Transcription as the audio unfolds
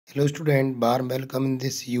Hello student, warm welcome in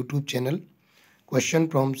this YouTube channel. Question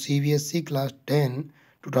from Cbse class 10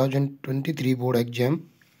 2023 board exam.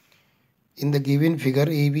 In the given figure,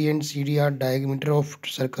 AB and CD are diameter of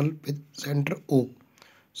circle with center O.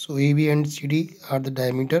 So AB and CD are the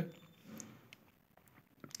diameter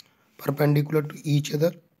perpendicular to each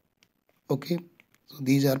other. Okay, so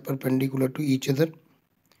these are perpendicular to each other.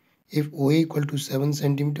 If OA equal to 7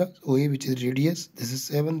 centimeters, OA which is radius, this is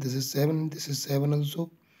 7, this is 7, this is 7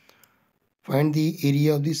 also. Find the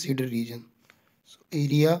area of the shaded region. So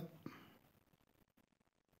area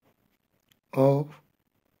of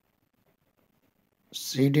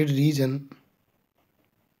shaded region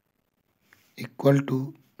equal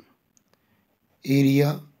to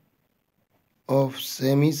area of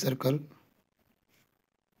semicircle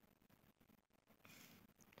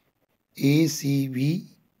ACBA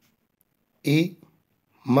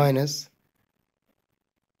minus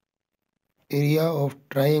area of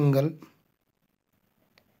triangle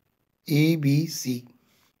ABC.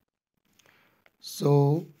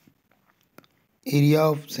 So area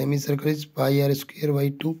of semicircle is pi r square by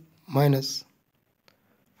 2 minus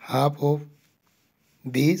half of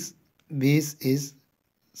base. Base is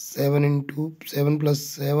 7 into 7 plus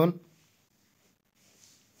 7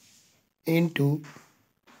 into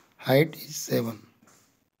height is 7.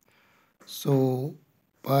 So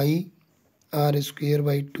pi r square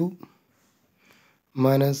by 2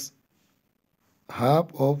 minus half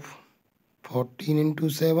of 14 into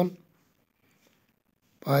 7.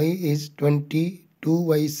 Pi is 22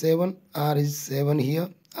 by 7. R is 7 here.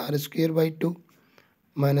 R square by 2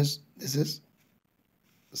 minus this is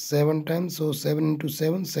 7 times. So 7 into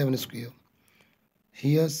 7, 7 square.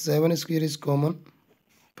 Here 7 square is common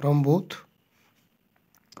from both.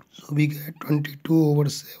 So we get 22 over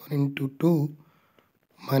 7 into 2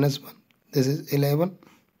 minus 1. This is 11.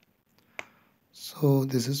 So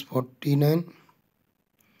this is 49.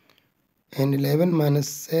 And 11 minus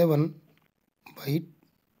 7 by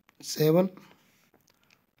 7.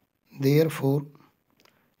 Therefore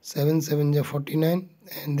 7 7 is 49,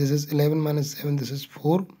 and this is 11 minus 7, this is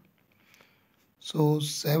 4. So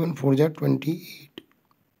 7 4 is 28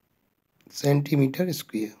 centimeter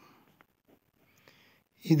square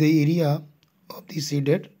is the area of the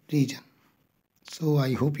shaded region. So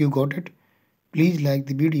I hope you got it. Please like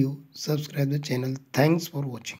the video, subscribe the channel. Thanks for watching.